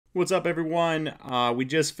What's up, everyone? We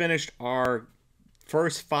just finished our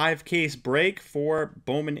first 5-case break for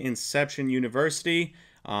Bowman Inception University.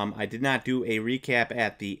 I did not do a recap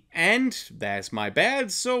at the end. That's my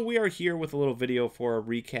bad. So we are here with a little video for a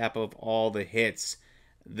recap of all the hits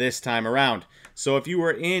this time around. So if you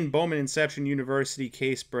were in Bowman Inception University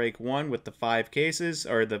case break 1 with the 5 cases,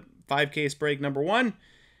 or the 5-case break number 1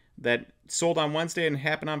 that sold on Wednesday and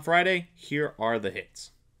happened on Friday, here are the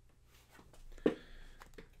hits.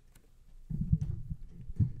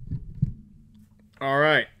 All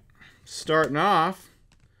right, starting off,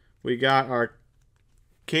 we got our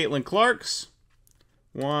Caitlin Clarks.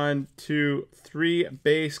 1, 2, 3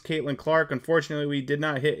 base Caitlin Clark. Unfortunately, we did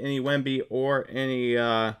not hit any Wemby or any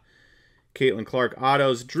Caitlin Clark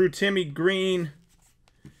autos. Drew Timmy Green.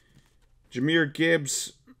 Jameer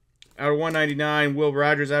Gibbs out of 199. Will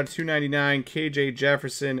Rogers out of 299. KJ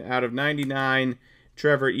Jefferson out of 99.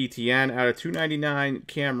 Trevor Etienne out of 299.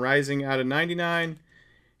 Cam Rising out of 99.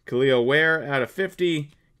 Khalil Ware out of 50.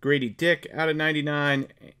 Grady Dick out of 99.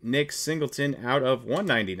 Nick Singleton out of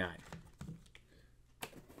 199.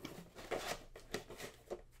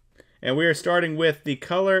 And we are starting with the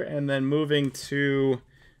color and then moving to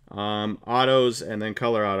autos and then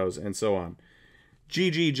color autos and so on.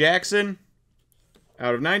 GG Jackson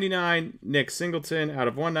out of 99. Nick Singleton out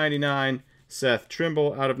of 199. Seth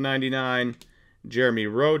Trimble out of 99. Jeremy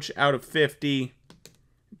Roach out of 50.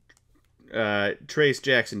 Trace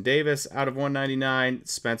Jackson Davis out of 199.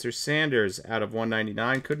 Spencer Sanders out of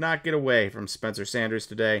 199. Could not get away from Spencer Sanders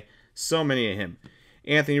today. So many of him.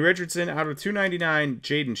 Anthony Richardson out of 299.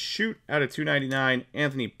 Jaden Shute out of 299.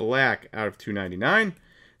 Anthony Black out of 299.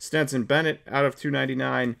 Stenson Bennett out of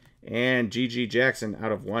 299. And GG Jackson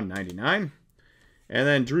out of 199. And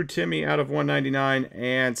then Drew Timmy out of 199.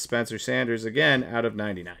 And Spencer Sanders again out of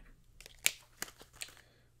 99.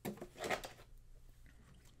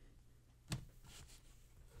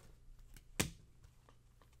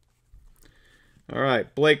 All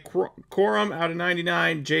right, Blake Corum out of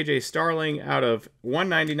 99. JJ Starling out of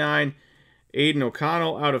 199. Aiden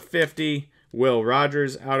O'Connell out of 50. Will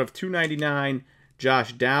Rogers out of 299.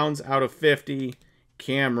 Josh Downs out of 50.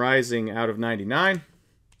 Cam Rising out of 99.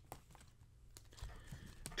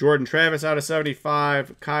 Jordan Travis out of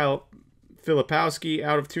 75. Kyle Filipowski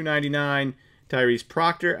out of 299. Tyrese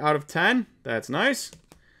Proctor out of 10. That's nice.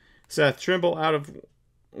 Seth Trimble out of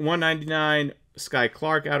 199. Sky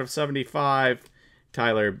Clark out of 75.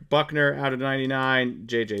 Tyler Buckner out of 99.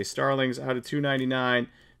 JJ Starlings out of 299.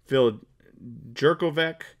 Phil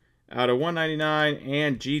Jerkovic out of 199.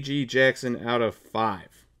 And GG Jackson out of 5.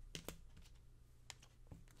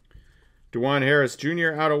 DeJuan Harris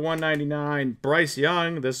Jr. out of 199. Bryce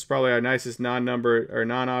Young, this is probably our nicest non-number or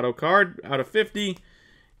non-auto card, out of 50.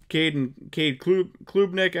 Cade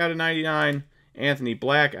Klubnik out of 99. Anthony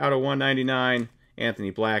Black out of 199.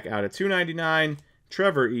 Anthony Black out of 299.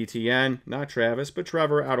 Trevor Etienne, not Travis, but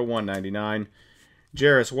Trevor out of 199.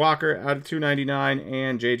 Jarris Walker out of 299.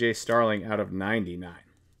 And JJ Starling out of 99.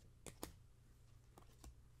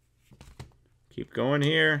 Keep going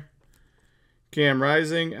here. Cam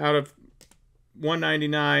Rising out of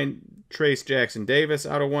 199. Trace Jackson Davis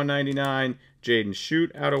out of 199. Jaden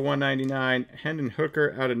Shute out of 199. Hendon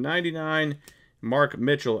Hooker out of 99. Mark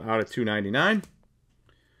Mitchell out of 299.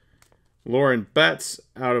 Lauren Betts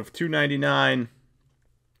out of 299.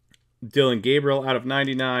 Dylan Gabriel out of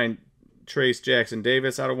 99. Trace Jackson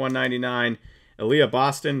Davis out of 199. Aaliyah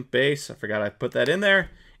Boston base. I forgot I put that in there.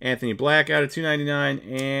 Anthony Black out of 299.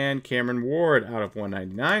 And Cameron Ward out of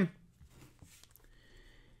 199.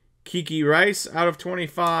 Kiki Rice out of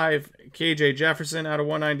 25. KJ Jefferson out of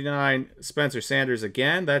 199. Spencer Sanders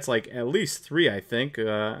again. That's like at least 3, I think,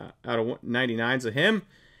 out of 99s of him.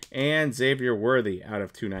 And Xavier Worthy out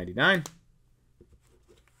of 299.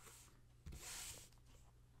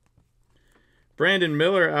 Brandon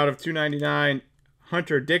Miller out of 299.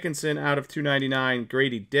 Hunter Dickinson out of 299.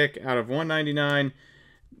 Grady Dick out of 199.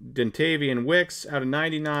 Dentavian Wicks out of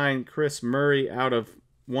 99. Chris Murray out of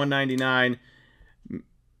 199.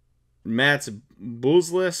 Mats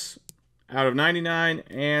Boozlis out of 99.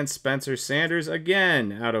 And Spencer Sanders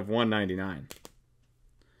again out of 199.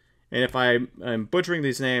 And if I'm butchering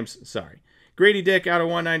these names, sorry. Grady Dick out of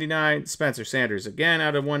 199. Spencer Sanders again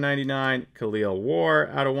out of 199. Khalil War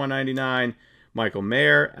out of 199. Michael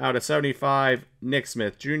Mayer out of 75. Nick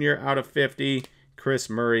Smith Jr. out of 50. Chris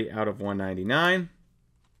Murray out of 199.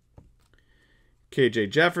 KJ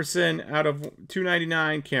Jefferson out of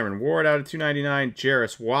 299. Cameron Ward out of 299.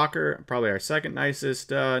 Jarris Walker, probably our second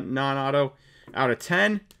nicest non-auto, out of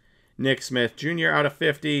 10. Nick Smith Jr. out of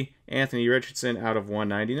 50. Anthony Richardson out of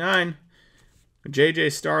 199.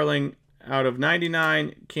 JJ Starling out of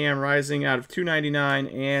 99, Cam Rising out of 299,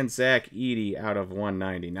 and Zach Edey out of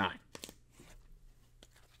 199.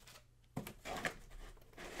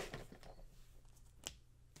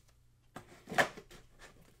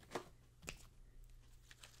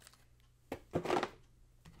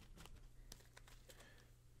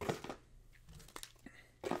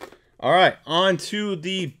 All right, on to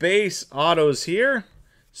the base autos here.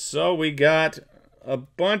 So we got a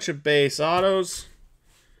bunch of base autos.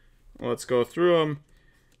 Let's go through them.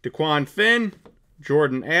 Daquan Finn,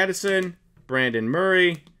 Jordan Addison, Brandon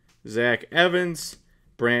Murray, Zach Evans,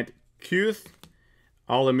 Brant Kuth,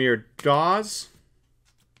 Alamir Dawes,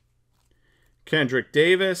 Kendrick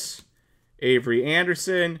Davis, Avery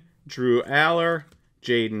Anderson, Drew Aller,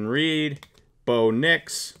 Jaden Reed, Bo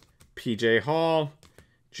Nix, PJ Hall,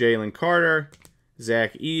 Jalen Carter,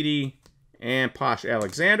 Zach Edey, and Posh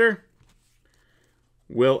Alexander.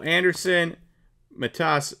 Will Anderson,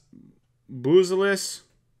 Matas Buzelis,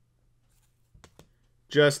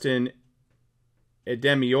 Justin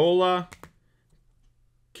Edemiola,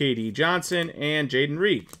 KD Johnson, and Jaden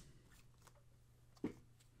Reed.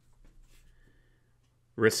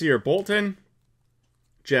 Rasir Bolton,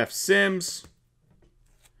 Jeff Sims,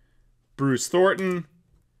 Bruce Thornton,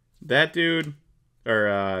 that dude,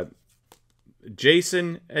 or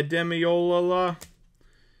Jason Edemiola,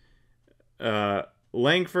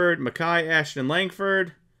 Langford, Makai Ashton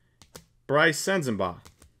Langford, Bryce Senzenbaugh.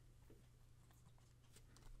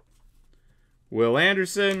 Will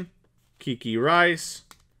Anderson, Kiki Rice,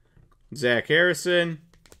 Zach Harrison,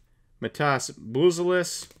 Matas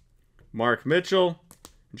Buzelis, Mark Mitchell,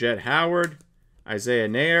 Jet Howard, Isaiah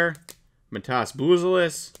Nair, Matas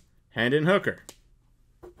Buzelis, Hendon Hooker.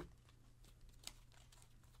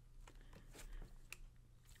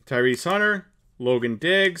 Tyrese Hunter, Logan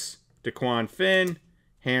Diggs, Daquan Finn,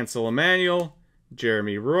 Hansel Emmanuel,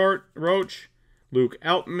 Jeremy Roach, Luke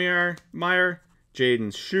Altmaier,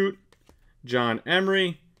 Jaden Shute, John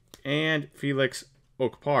Emery, and Felix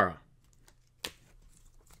Okpara.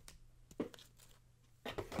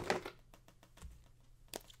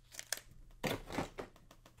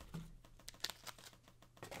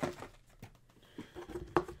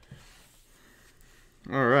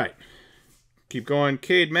 All right. Keep going.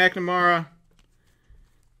 Cade McNamara,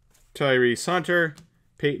 Tyrese Hunter,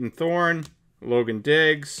 Peyton Thorne, Logan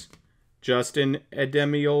Diggs, Justin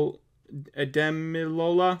Edemilola,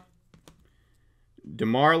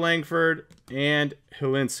 DeMar Langford, and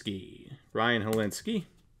Ryan Helinski.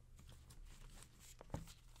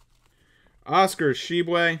 Oscar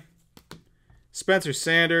Shibwe, Spencer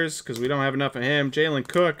Sanders, because we don't have enough of him, Jalen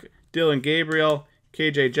Cook, Dylan Gabriel,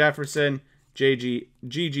 KJ Jefferson, Gigi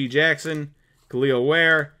Jackson, Khalil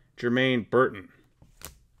Ware, Jermaine Burton.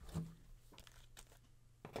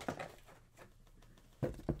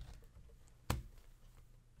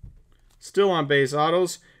 Still on base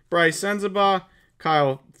autos, Bryce Senzenbaugh,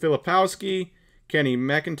 Kyle Filipowski, Kenny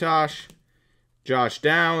McIntosh, Josh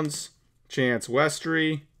Downs, Chance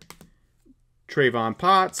Westry, Trayvon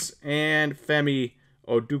Potts, and Femi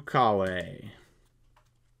Odukale.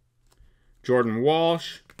 Jordan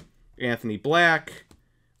Walsh, Anthony Black,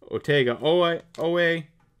 Otega Owe,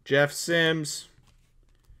 Jeff Sims,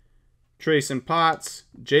 Trayson Potts,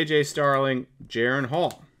 JJ Starling, Jaron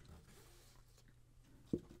Hall.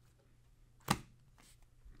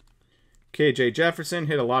 KJ Jefferson,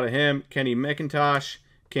 hit a lot of him. Kenny McIntosh,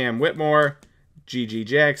 Cam Whitmore, Gigi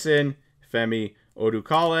Jackson, Femi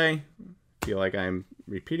Odukale. Feel like I'm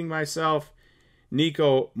repeating myself.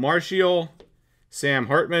 Nico Martial, Sam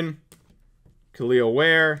Hartman, Khalil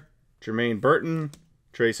Ware, Jermaine Burton,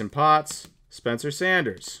 Trayson Potts, Spencer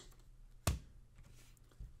Sanders,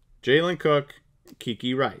 Jalen Cook,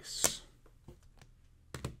 Kiki Rice,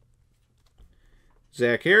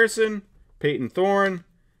 Zach Harrison, Peyton Thorne,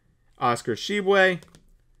 Oscar Shibwe,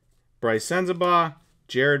 Bryce Senzenbaugh,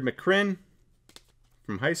 Jared McCrin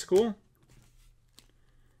from high school,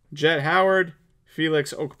 Jet Howard,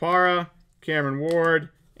 Felix Okpara, Cameron Ward,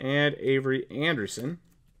 and Avery Anderson.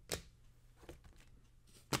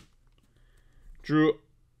 Drew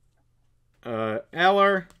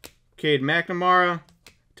Eller, Cade McNamara,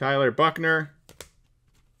 Tyler Buckner,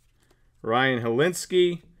 Ryan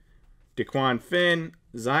Helinski, Daquan Finn,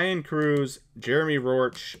 Zion Cruz, Jeremy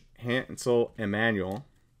Roach, Hansel Emmanuel,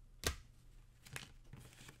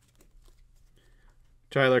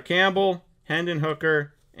 Tyler Campbell, Hendon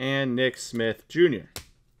Hooker, and Nick Smith Jr.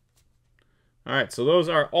 All right, so those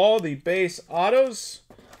are all the base autos,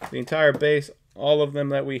 the entire base, all of them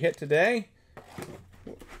that we hit today.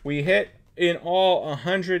 We hit in all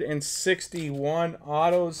 161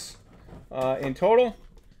 autos in total.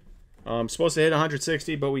 Supposed to hit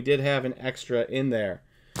 160, but we did have an extra in there.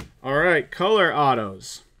 All right, color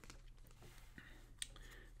autos.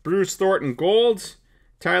 Bruce Thornton gold,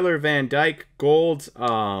 Tyler Van Dyke gold,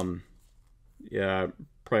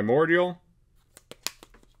 primordial.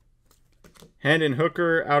 Hendon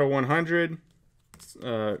Hooker out of 100,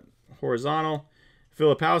 horizontal.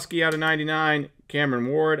 Filipowski out of 99, Cameron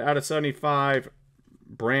Ward out of 75,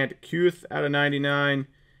 Brant Kuth out of 99,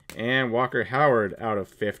 and Walker Howard out of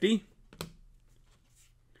 50.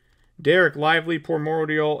 Derek Lively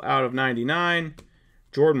primordial out of 99,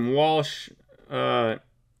 Jordan Walsh, the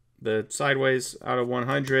sideways out of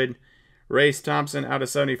 100, Race Thompson out of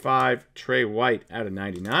 75, Trey White out of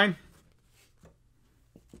 99.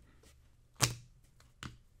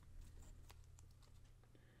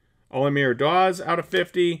 Olimir Dawes out of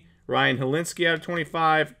 50, Ryan Helinski out of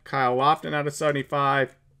 25, Kyle Lofton out of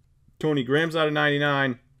 75, Tony Grims out of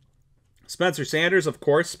 99, Spencer Sanders, of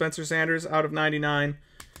course, Spencer Sanders out of 99,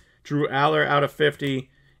 Drew Aller out of 50,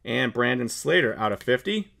 and Brandon Slater out of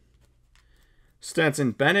 50.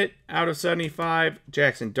 Stenson Bennett out of 75,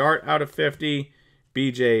 Jackson Dart out of 50,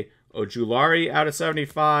 BJ Ojulari out of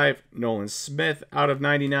 75, Nolan Smith out of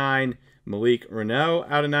 99, Malik Renault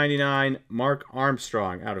out of 99, Mark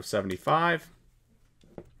Armstrong out of 75.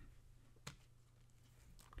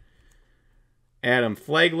 Adam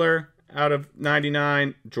Flagler out of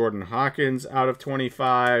 99, Jordan Hawkins out of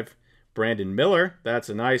 25, Brandon Miller, that's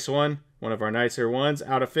a nice one of our nicer ones,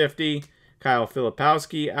 out of 50, Kyle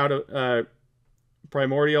Filipowski out of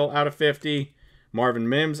primordial out of 50, Marvin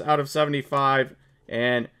Mims out of 75,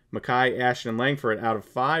 and Makai Ashton Langford out of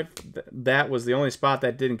 5. That was the only spot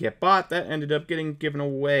that didn't get bought. That ended up getting given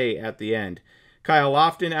away at the end. Kyle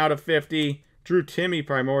Lofton out of 50. Drew Timmy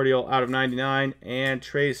primordial out of 99. And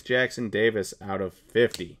Trace Jackson Davis out of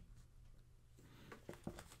 50.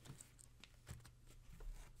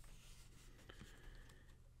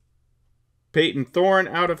 Peyton Thorne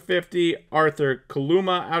out of 50. Arthur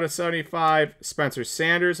Kaluma out of 75. Spencer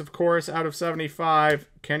Sanders, of course, out of 75.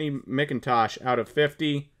 Kenny McIntosh out of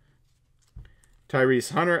 50.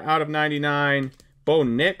 Tyrese Hunter out of 99. Bo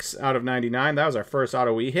Nix out of 99. That was our first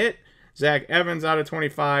auto we hit. Zach Evans out of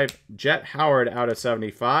 25. Jet Howard out of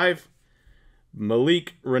 75.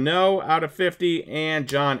 Malik Renault out of 50. And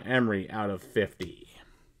John Emery out of 50.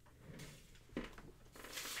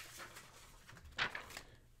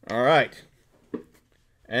 All right.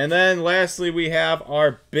 And then lastly, we have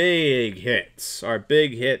our big hits. Our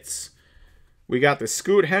big hits. We got the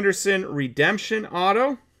Scoot Henderson Redemption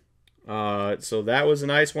auto. So that was a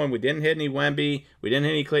nice one. We didn't hit any Wemby. We didn't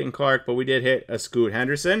hit any Clayton Clark, but we did hit a Scoot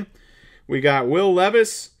Henderson. We got Will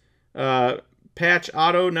Levis, patch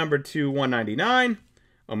auto number to 199.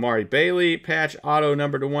 Amari Bailey, patch auto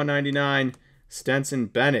number to 199. Stenson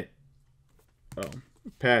Bennett,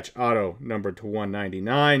 patch auto number to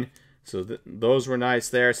 199. So those were nice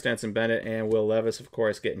there. Stenson Bennett and Will Levis, of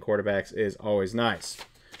course, getting quarterbacks is always nice.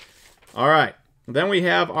 All right. Then we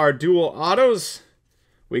have our dual autos.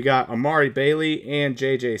 We got Amari Bailey and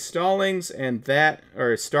JJ Starling,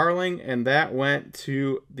 and that went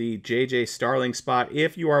to the JJ Starling spot.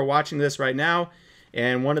 If you are watching this right now,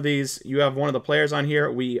 and one of these, you have one of the players on here,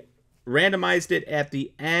 we randomized it at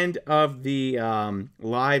the end of the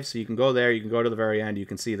live, so you can go there, you can go to the very end, you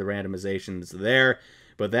can see the randomizations there,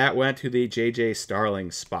 but that went to the JJ Starling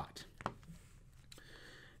spot.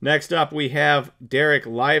 Next up, we have Derek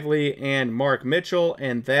Lively and Mark Mitchell,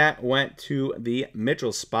 and that went to the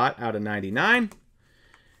Mitchell spot out of 99.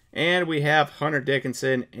 And we have Hunter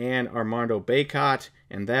Dickinson and Armando Bacot,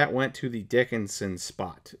 and that went to the Dickinson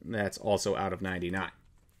spot. That's also out of 99.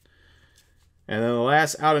 And then the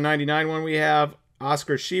last out of 99 one we have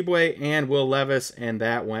Oscar Shibwe and Will Levis, and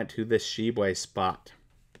that went to the Shibwe spot.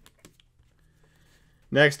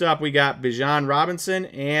 Next up, we got Bijan Robinson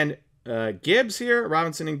and Gibbs here.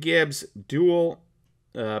 Robinson and Gibbs dual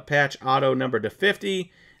patch auto number to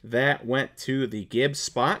 50. That went to the Gibbs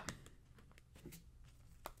spot.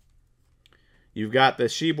 You've got the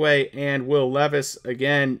Shibwe and Will Levis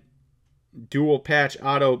again dual patch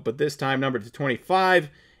auto, but this time numbered to 25,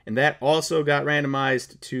 and that also got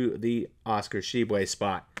randomized to the Oscar Shibwe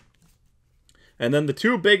spot. And then the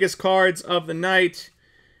two biggest cards of the night,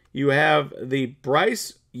 you have the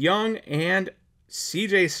Bryce Young and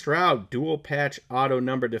CJ Stroud dual patch auto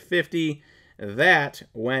number to 50. That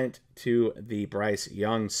went to the Bryce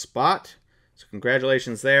Young spot. So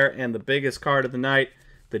congratulations there. And the biggest card of the night,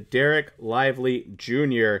 the Derek Lively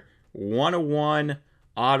Jr. 101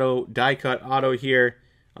 auto, die cut auto here.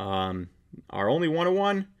 Our only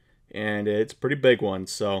 101, and it's a pretty big one.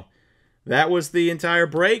 So that was the entire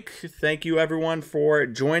break. Thank you everyone for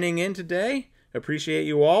joining in today. Appreciate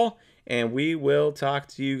you all. and we will talk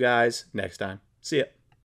to you guys next time. See ya.